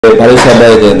네, 바로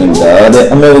잡아야 됩니다. 네,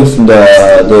 한번 해보겠습니다. 네,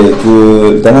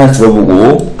 일단 하나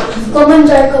들어보고. 누가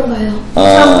먼저 할 건가요?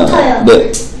 저부터요.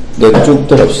 네. 네,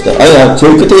 쭉부터 갑시다. 아니,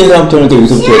 제일 끝에 있는 사람부터는 또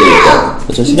여기서부터 해야 되겠다.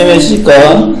 그렇죠. 신혜면 씨가.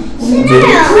 신혜면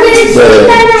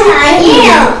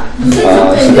아니에요.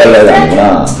 시달라이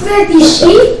아니구나. 프레디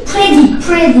씨? 프레디.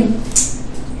 프레디.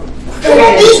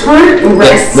 Heart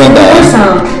rests in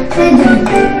Warsaw. 프레디.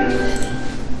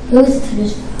 여기서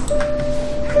들려줘.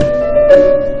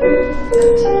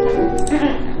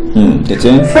 됐지?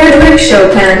 Frédéric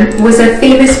Chopin was a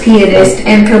famous pianist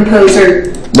and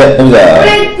composer. 네, 갑니다.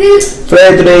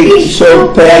 Frédéric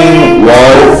Chopin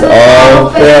was a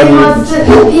famous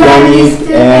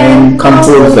pianist and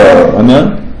composer.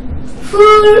 하면?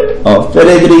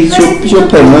 Frédéric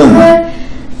Chopin은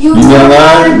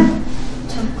유명한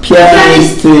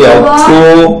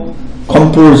피아니스트였고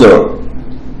composer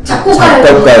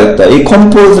작곡가였다. 이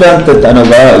compose라는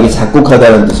단어가 이게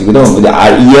작곡하다는 뜻이거든. 근데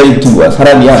ER이 붙은 거야.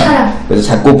 사람이야. 그래서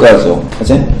작곡가죠.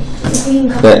 그치?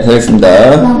 네, 하겠습니다.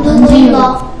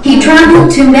 He traveled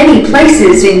to many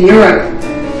places in Europe.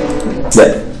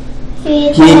 네.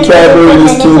 He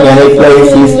traveled to many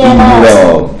places in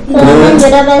Europe. 그는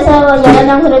유럽에서 여러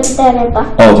장소를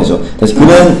지도했다. 되죠. 다시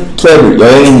그는 트래블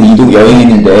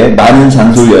여행했는데 많은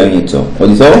장소를 여행했죠.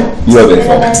 어디서?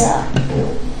 유럽에서.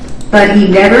 But he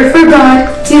never forgot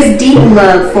his deep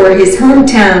love for his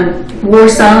hometown,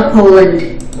 Warsaw,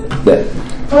 Poland. 네.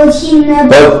 But he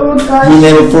never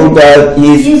forgot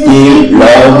his deep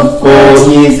love for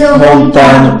his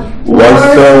hometown,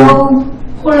 Warsaw,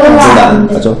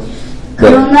 Poland. 맞죠? 네.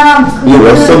 이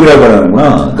워석이라고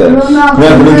하는구나. 네.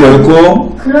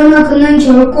 그러나 그는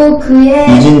결코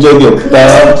그의 잊은 적이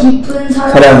없다. 깊은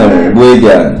사랑을 무에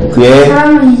대한 그의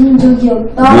사랑을 잊은 적이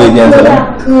없다. 무에 대한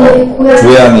사랑.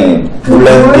 고향의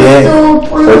폴란드의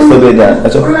워석에 대한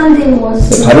맞죠? 네,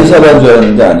 바르샤바인 줄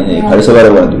알았는데 아니네.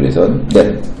 바르샤바라고 하는 둘이서.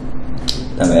 네.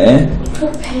 그다음에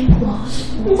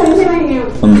잠시만요.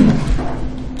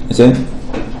 이제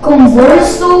그럼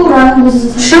월소라는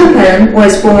곳에서 Chopin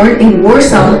was born in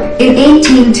Warsaw in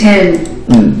 1810.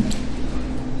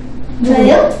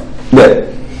 저요? 네.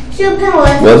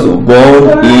 was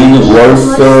born in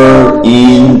Warsaw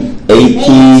in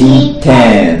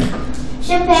 1810.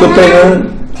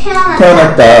 쇼팽은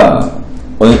태어났다.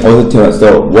 어디서 태어났어?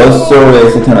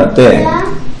 워소에서 태어났대.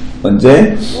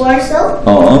 언제? 월소?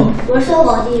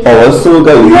 월소가 어디예요?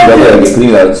 워소가 여기다가 여기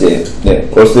그림이 나왔지. 네,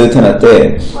 워소에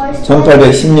태어났대.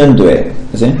 1810년도에.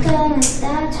 그치? 태어났다.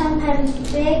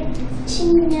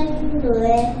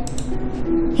 1810년도에.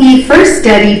 He first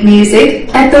studied music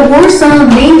at the Warsaw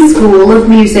Main School of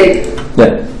Music.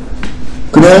 네.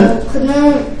 그는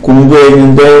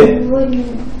공부했는데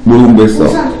뭘 공부했어?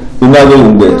 음악을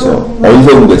공부했죠.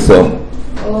 어디서 공부했어?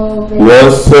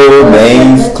 Warsaw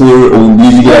Main School of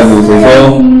Music이라는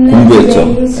곳에서 공부했죠.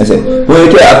 알지? 뭐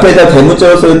이렇게 앞에다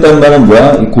대문자로 써있다는 말은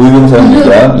뭐야? 고유명사는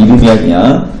뭐야? 이름이야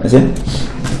그냥. 알지?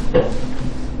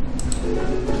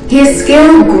 His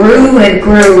skill grew and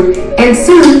grew, and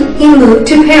soon he moved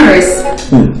to Paris.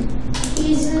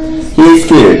 His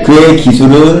skill, 그의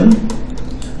기술은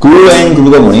grew and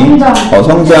grew가 뭐니?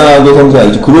 성장하고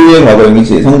성장하죠. grew의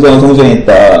과거형이지.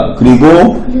 성장했다.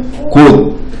 그리고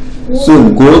곧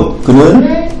soon, 곧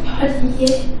그는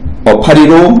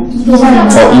파리로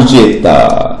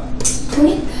이주했다.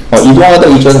 이동하다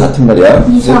이주하다 같은 말이야.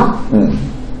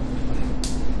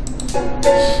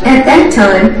 At that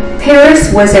time,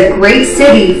 Paris was a great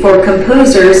city for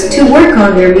composers to work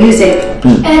on their music.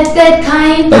 At that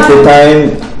time,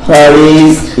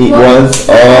 Paris it was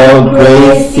a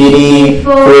great city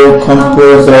for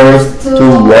composers to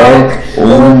work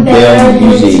on their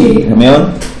music.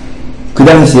 그러면 그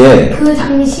당시에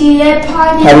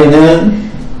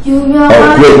파리는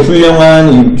유명한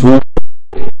훌륭한 좋은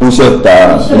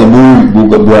도시였다. 근데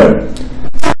뭘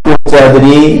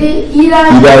작곡자들이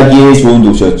일하기에 좋은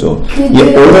도시였죠. 이게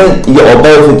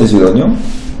about의 뜻이거든요.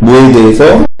 뭐에 대해서?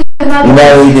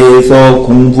 음악에 대해서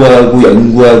공부하고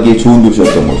연구하기에 좋은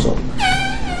도시였던 거죠.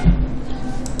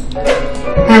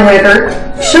 However,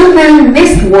 Chopin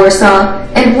missed Warsaw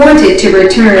and wanted to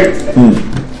return.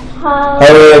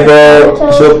 However,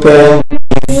 Chopin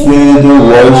missed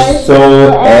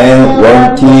Warsaw and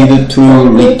wanted to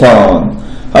return.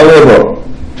 However,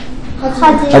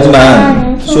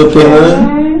 하지만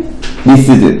쇼팽은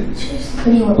missed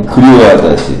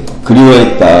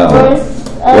그리워했다.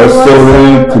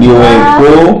 월소를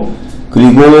그리워했고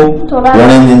그리고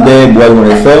원했는데 뭐하고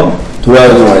원했어?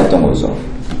 돌아가기 원했던 거죠.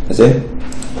 그치?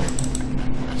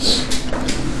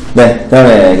 네,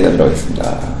 다음에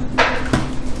기다리겠습니다.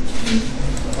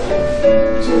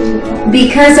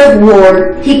 Because of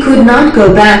war, he could not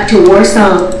go back to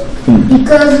Warsaw.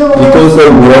 Because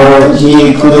of war,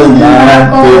 he could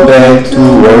not go back to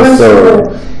Warsaw.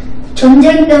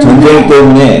 전쟁 전쟁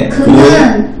때문에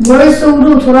그는 그는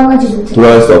월소로 돌아가지 못했다.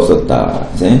 돌아갈 수 없었다.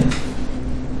 이제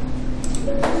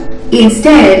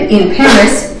Instead, in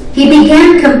Paris, he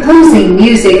began composing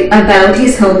music about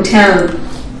his hometown.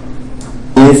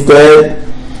 Instead,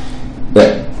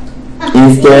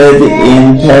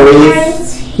 in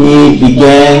Paris, he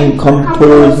began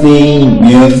composing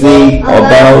music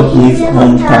about his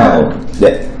hometown.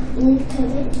 네.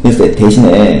 Instead,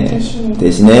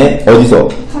 대신에 어디서?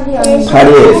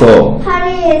 파리에서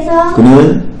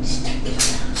그는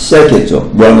시작했죠.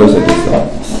 뭐하는 걸 시작했어?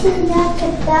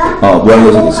 뭐하는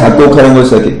걸 시작했어? 작곡하는 걸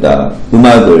시작했다.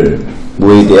 음악을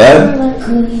뭐에 대한?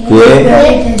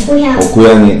 그의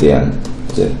고향에 대한.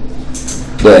 이제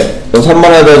네,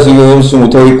 3만하다 지금 수정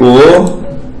못하겠고.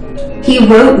 He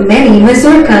wrote many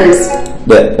mazurkas.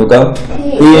 네, 그러니까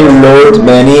he wrote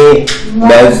many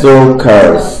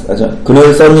mazurkas. 맞아.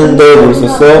 그는 썼는데 뭘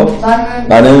썼어?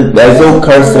 나는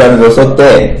mazurkas라는 걸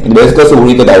썼대. mazurkas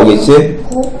우리가 나오겠지?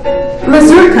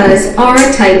 Mazurkas are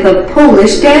a type of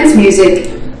Polish dance music.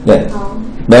 네,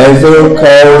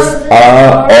 mazurkas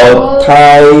are a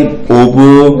type of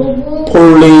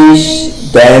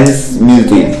Polish dance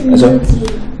music. 맞아.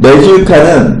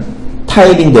 메줄카는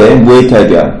타입인데 뭐의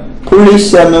타입이야?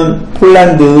 폴리시 하면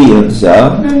폴란드의 이런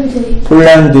뜻이야.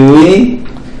 폴란드의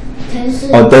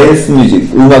댄스 뮤직,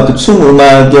 음악, 춤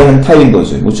음악의 한 타입인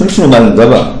거죠. 뭐 춤추는 음악인가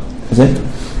봐. 그치?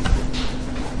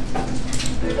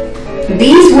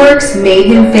 These works made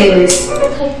him famous.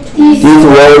 These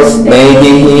works made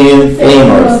him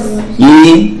famous.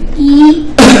 이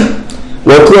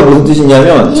워크가 무슨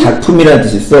뜻이냐면 작품이라는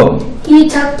뜻이 있어. 이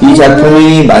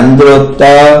작품이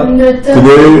만들었다,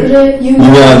 그를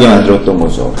유명하게 만들었던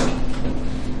거죠.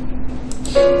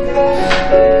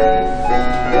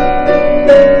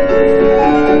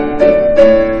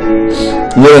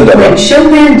 When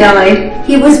Chopin died,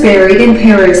 he was buried in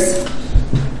Paris.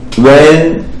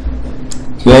 When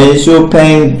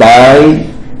Chopin died,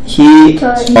 he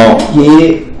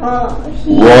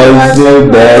was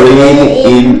buried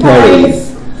in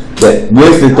Paris. 네, 뭐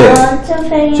했을 때?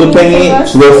 쇼팽이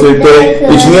죽었을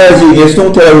때, 중요하지, 이게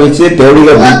수동태라고 했지?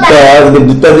 베리가 묻다. 근데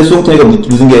묻다는데 수동태가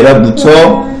묻은 게 아니라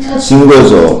묻혀진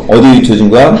거죠. 어디 묻혀진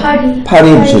거야?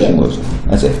 팔이 묻혀진 거죠.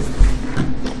 아세?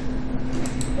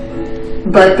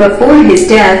 But before his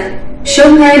death,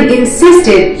 Chopin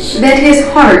insisted that his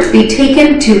heart be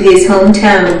taken to his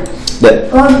hometown. 네.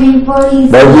 But before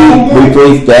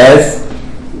his death,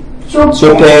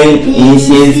 Chopin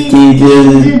insisted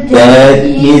that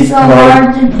his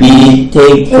heart be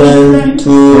taken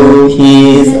to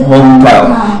his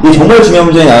hometown. 이게 정말 중요한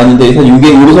문장이 나왔는데, 이게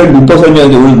우리 문법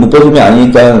설명인데, 우리 문법 설명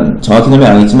아니니까 정확히 설명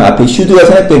안 하겠지만, 앞에 should가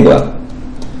생략된 거야.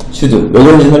 should. 왜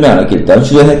그런지 설명 안 할게, 일단.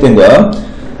 should가 생략된 거야.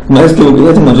 그럼 해석해볼게.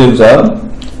 해석 먼저 해보자.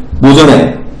 뭐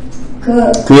전에?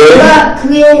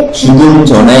 그의 죽음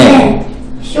전에,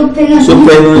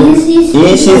 쇼팽은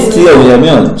insist가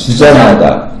뭐냐면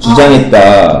주장하다,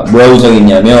 주장했다. 뭐라고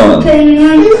주장했냐면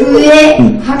쇼팽은 그의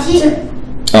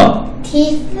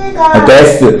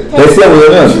데스가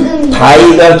뭐냐면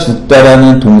die가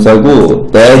죽다라는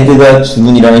동사고 dead가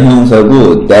죽음이라는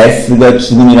형용사고 death가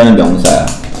죽음이라는 명사야.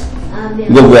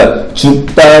 이거 뭐야?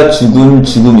 죽다, 죽음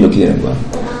이렇게 되는 거야.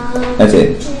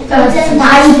 알지? 이렇게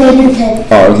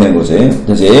되는 거지.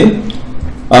 다시.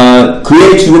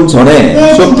 그의 죽음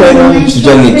전에 쇼팽은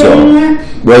주장했죠.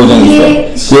 뭐라고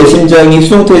주장했어? 그의 심장이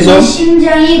수동태죠?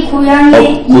 심장이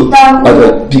고향에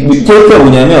있다고. take가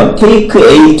뭐냐면 take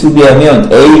A to B 하면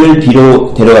A를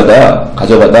B로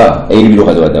가져가다. A를 B로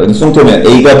가져가다. 근데 수동태면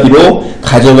A가 B로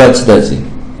가져가지다지.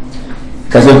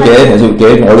 다시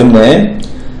볼게. 어렵네.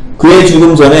 그의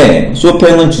죽음 전에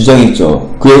쇼팽은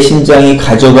주장했죠. 그의 심장이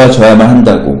가져가져야만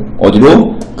한다고.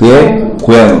 어디로? 그의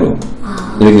고향으로.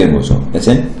 이렇게 되는 거죠.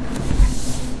 그치?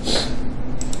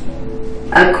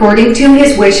 According to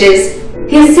his wishes,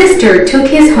 his sister took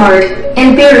his heart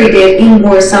and buried it in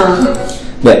Warsaw.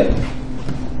 네.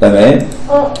 그 다음에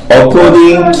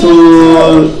According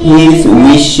to his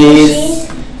wishes,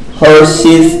 her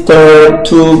sister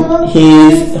took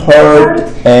his heart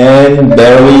and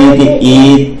buried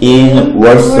it in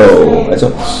Warsaw.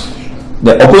 맞죠?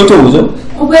 네, according to 뭐죠?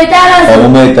 뭐에 따라서.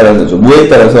 뭐에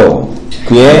따라서?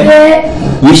 그의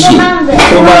wish,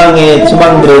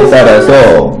 소망들에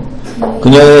따라서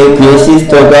그의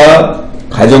시스터가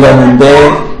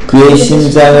가져갔는데 그의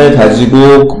심장을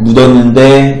가지고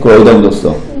묻었는데 그걸 어디다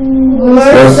묻었어?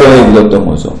 월서에 묻었던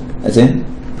거죠. 알지?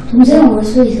 동생은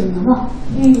월서에 있었나봐.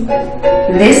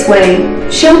 This way,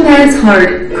 Chopin's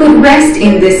heart could rest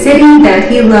in the city that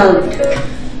he loved.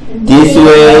 This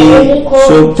way,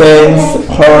 Chopin's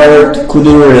heart could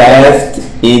rest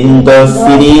in the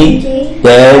city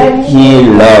that he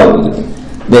loved.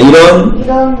 네, 이런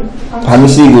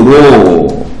방식으로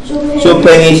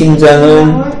쇼팽의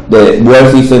심장은 네, 뭐 할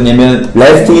수 있었냐면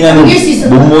레스팅이라는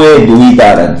몸모에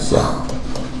놓이다라는 뜻이야.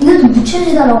 이것도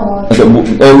묻혀지다라고.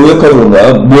 의역하고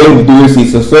그런가요? 뭐에 놓일 수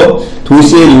있었어?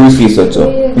 도시에 놓일 수 있었죠.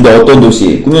 근데 어떤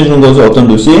도시? 꾸며주는 거죠. 어떤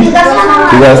도시?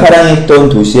 그가 사랑했던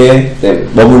도시에 네,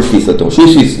 머물 수 있었던 거, 쉴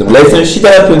수 있었던 거. 레슨을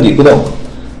쉬다라는 표현도 있거든.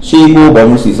 쉬고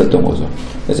머물 수 있었던 거죠.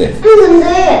 그치?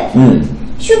 근데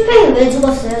쇼팽이 왜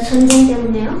죽었어요? 전쟁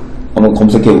때문에요? 한번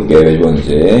검색해볼게. 왜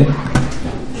죽었는지.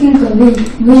 그러니까 왜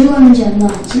죽었는지 안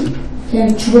나왔지?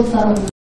 그냥 죽었다라고.